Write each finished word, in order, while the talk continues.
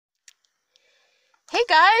Hey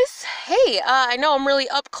guys, hey, I know I'm really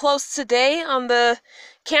up close today on the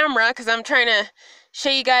camera because I'm trying to show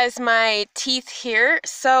you guys my teeth here.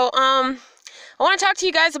 I want to talk to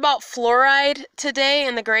you guys about fluoride today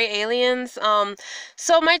and the gray aliens.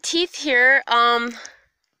 So my teeth here,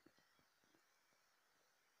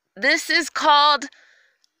 this is called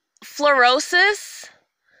fluorosis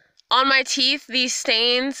on my teeth, these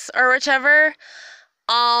stains or whichever.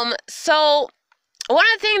 So one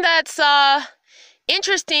of the things that's,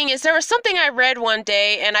 interesting is there was something I read one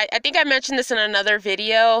day, and I think I mentioned this in another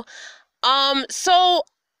video. So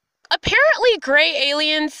apparently gray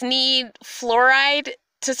aliens need fluoride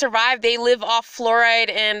to survive. They live off fluoride,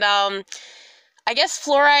 and I guess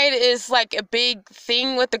fluoride is like a big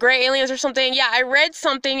thing with the gray aliens or something. Yeah, I read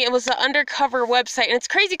something. It was an undercover website, and it's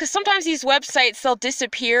crazy because sometimes these websites, they'll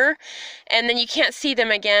disappear and then you can't see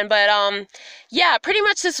them again. But yeah, pretty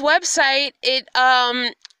much this website,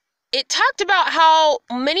 it talked about how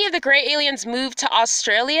many of the gray aliens moved to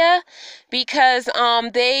Australia because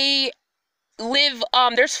they live,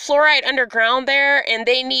 there's fluoride underground there, and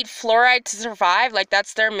they need fluoride to survive. Like,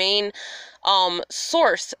 that's their main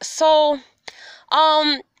source. So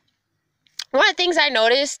one of the things I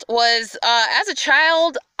noticed was, as a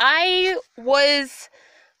child,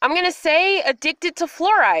 I'm going to say addicted to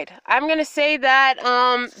fluoride. I'm going to say that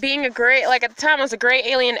being a gray, like at the time I was a gray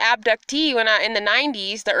alien abductee in the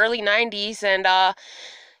 90s, the early 90s, and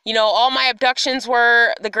you know, all my abductions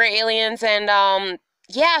were the gray aliens, and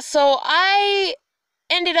yeah, so I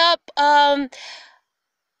ended up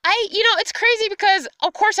it's crazy because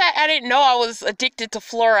of course I didn't know I was addicted to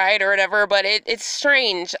fluoride or whatever, but it's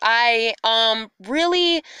strange. I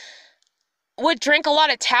really would drink a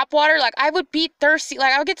lot of tap water. Like, I would be thirsty,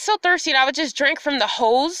 like I would get so thirsty and I would just drink from the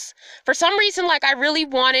hose for some reason. Like, I really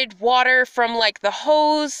wanted water from like the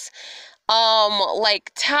hose,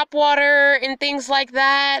 like tap water and things like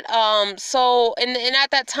that. And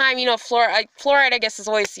at that time, you know, fluoride I guess has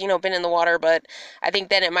always, you know, been in the water, but I think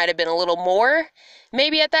then it might have been a little more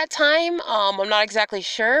maybe at that time. I'm not exactly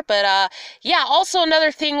sure, but yeah, also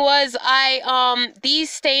another thing was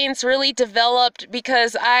these stains really developed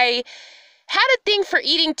because I had a thing for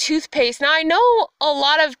eating toothpaste. Now, I know a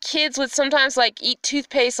lot of kids would sometimes like eat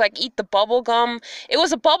toothpaste, like eat the bubble gum. It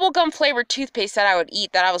was a bubble gum flavored toothpaste that I would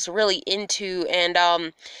eat that I was really into, and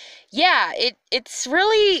yeah, it's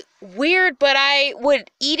really weird, but I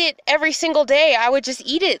would eat it every single day. I would just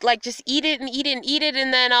eat it, like just eat it and eat it and eat it,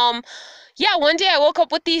 and then yeah, one day I woke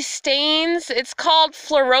up with these stains. It's called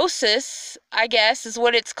flurosis, I guess, is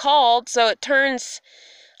what it's called. So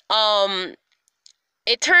um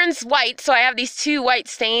it turns white, so I have these two white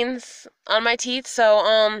stains on my teeth. So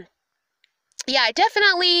yeah, I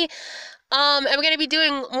definitely am going to be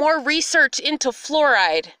doing more research into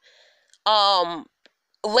fluoride um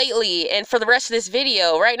lately and for the rest of this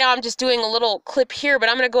video. Right now I'm just doing a little clip here, but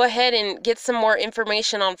I'm going to go ahead and get some more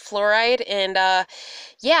information on fluoride. And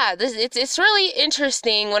yeah, it's really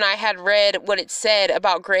interesting when I had read what it said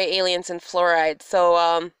about gray aliens and fluoride.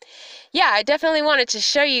 So yeah, I definitely wanted to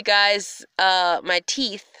show you guys my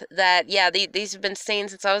teeth that, yeah, these have been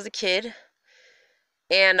stained since I was a kid.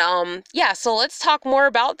 And yeah, so let's talk more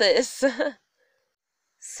about this.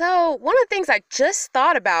 So one of the things I just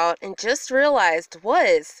thought about and just realized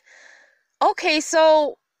was, okay,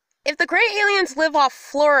 so if the gray aliens live off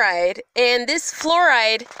fluoride, and this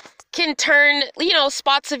fluoride can turn, you know,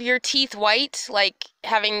 spots of your teeth white, like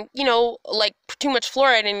having, you know, like too much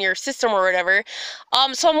fluoride in your system or whatever.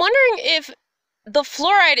 So I'm wondering if the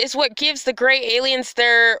fluoride is what gives the gray aliens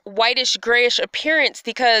their whitish grayish appearance,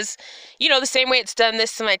 because, you know, the same way it's done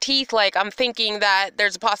this to my teeth, like I'm thinking that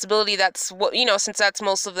there's a possibility that's what, you know, since that's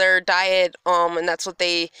most of their diet, and that's what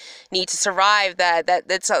they need to survive,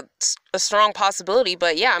 that's a strong possibility.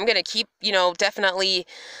 But yeah, I'm gonna keep, you know, definitely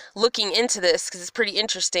looking into this because it's pretty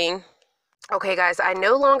interesting. Okay guys, I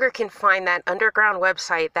no longer can find that underground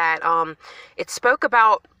website that it spoke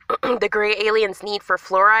about the gray aliens' need for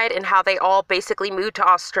fluoride and how they all basically moved to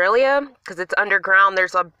Australia because it's underground.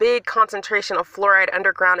 There's a big concentration of fluoride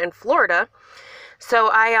underground in Florida.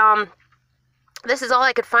 So this is all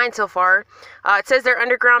I could find so far. It says their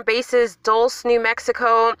underground bases: Dulce, New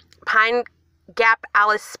Mexico; Pine Gap,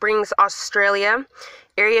 Alice Springs, Australia;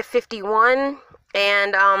 Area 51,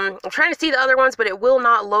 and I'm trying to see the other ones, but it will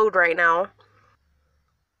not load right now.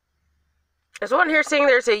 There's one here saying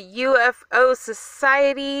there's a UFO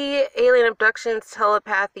society, alien abductions,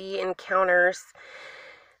 telepathy encounters.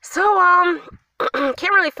 So,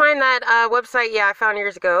 can't really find that website, yeah, I found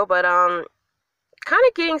years ago, but kind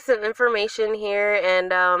of getting some information here,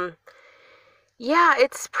 and yeah,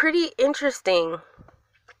 it's pretty interesting.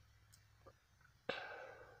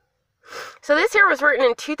 So this here was written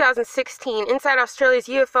in 2016, Inside Australia's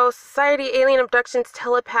UFO Society, Alien Abductions,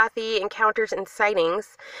 Telepathy, Encounters, and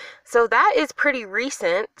Sightings. So that is pretty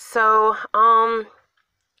recent. So,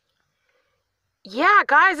 yeah,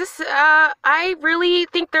 guys, this, I really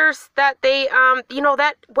think that they,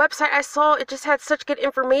 that website I saw, it just had such good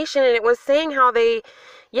information, and it was saying how they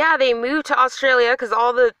moved to Australia because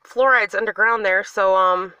all the fluoride's underground there.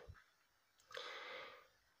 So,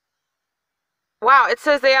 wow, it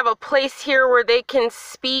says they have a place here where they can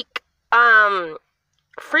speak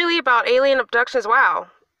freely about alien abductions. Wow,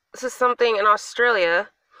 this is something in Australia.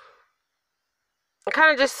 I'm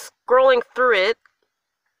kind of just scrolling through it.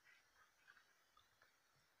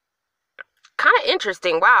 Kind of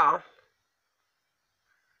interesting. Wow.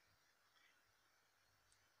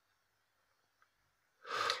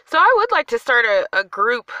 So I would like to start a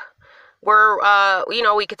group where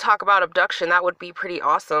we could talk about abduction. That would be pretty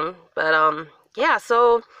awesome. But yeah,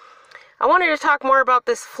 so I wanted to talk more about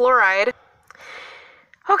this fluoride.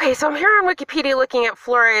 Okay, so I'm here on Wikipedia looking at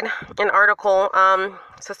fluoride, an article.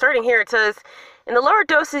 So starting here, it says, in the lower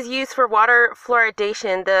doses used for water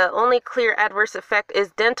fluoridation, the only clear adverse effect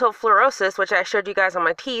is dental fluorosis, which I showed you guys on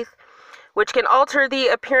my teeth, which can alter the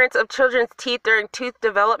appearance of children's teeth during tooth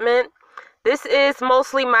development. This is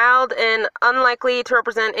mostly mild and unlikely to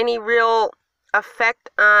represent any real effect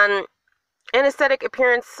on aesthetic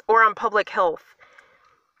appearance or on public health.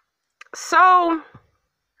 So,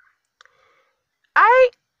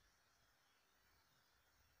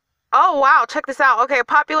 oh wow, check this out. Okay, a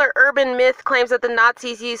popular urban myth claims that the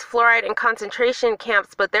Nazis used fluoride in concentration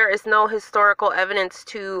camps, but there is no historical evidence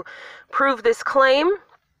to prove this claim.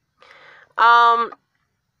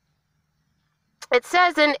 It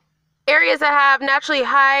says in areas that have naturally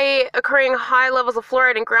occurring high levels of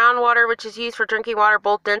fluoride in groundwater, which is used for drinking water,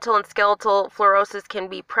 both dental and skeletal fluorosis can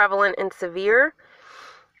be prevalent and severe.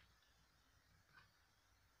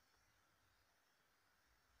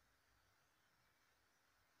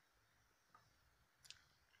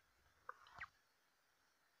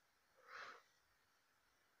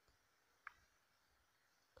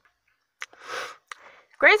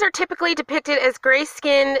 Greys are typically depicted as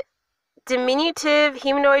gray-skinned, diminutive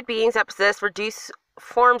humanoid beings that possess reduced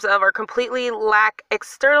forms of or completely lack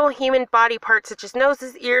external human body parts such as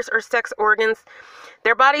noses, ears, or sex organs.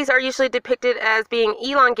 Their bodies are usually depicted as being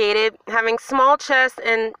elongated, having small chests,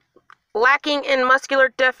 and lacking in muscular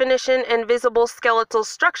definition and visible skeletal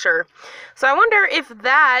structure. So I wonder if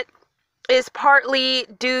that is partly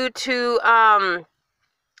due to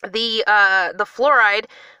the fluoride,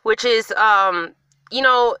 which is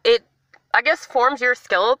it, I guess, forms your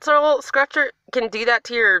skeletal structure, can do that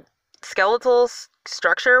to your skeletal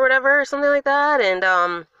structure or whatever, or something like that.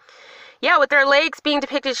 And yeah, with their legs being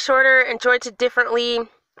depicted shorter and jointed differently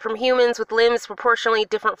from humans, with limbs proportionally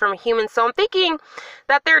different from humans. So I'm thinking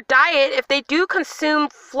that their diet, if they do consume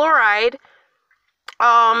fluoride,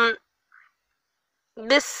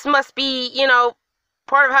 this must be,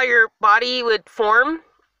 part of how your body would form.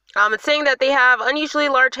 It's saying that they have unusually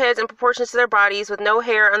large heads in proportion to their bodies, with no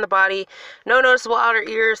hair on the body, no noticeable outer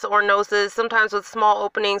ears or noses, sometimes with small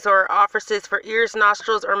openings or orifices for ears,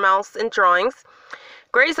 nostrils, or mouths in drawings.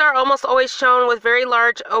 Greys are almost always shown with very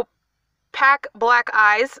large, opaque black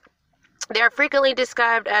eyes. They are frequently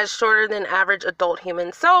described as shorter than average adult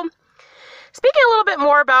humans. So, speaking a little bit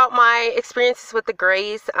more about my experiences with the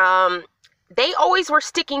Greys, they always were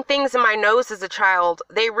sticking things in my nose as a child.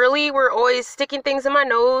 They really were always sticking things in my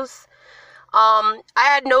nose. I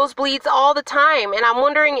had nosebleeds all the time, and I'm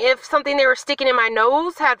wondering if something they were sticking in my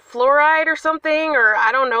nose had fluoride or something, or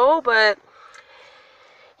I don't know, but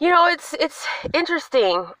it's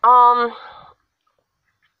interesting.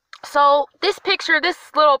 So this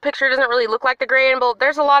little picture doesn't really look like the gray alien, but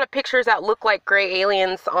there's a lot of pictures that look like gray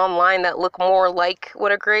aliens online that look more like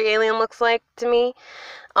what a gray alien looks like to me.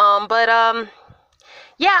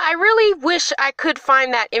 Yeah, I really wish I could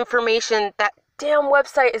find that information. That damn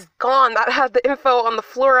website is gone that had the info on the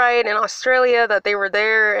fluoride in Australia, that they were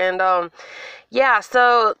there. And yeah,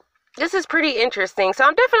 so this is pretty interesting. So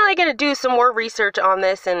I'm definitely going to do some more research on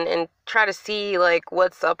this and try to see like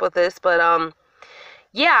what's up with this. But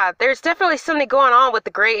yeah, there's definitely something going on with the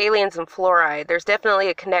gray aliens and fluoride. There's definitely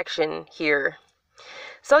a connection here.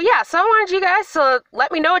 So yeah, so I wanted you guys to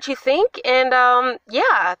let me know what you think, and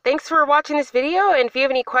yeah, thanks for watching this video, and if you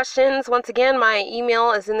have any questions, once again, my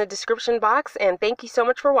email is in the description box, and thank you so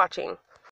much for watching.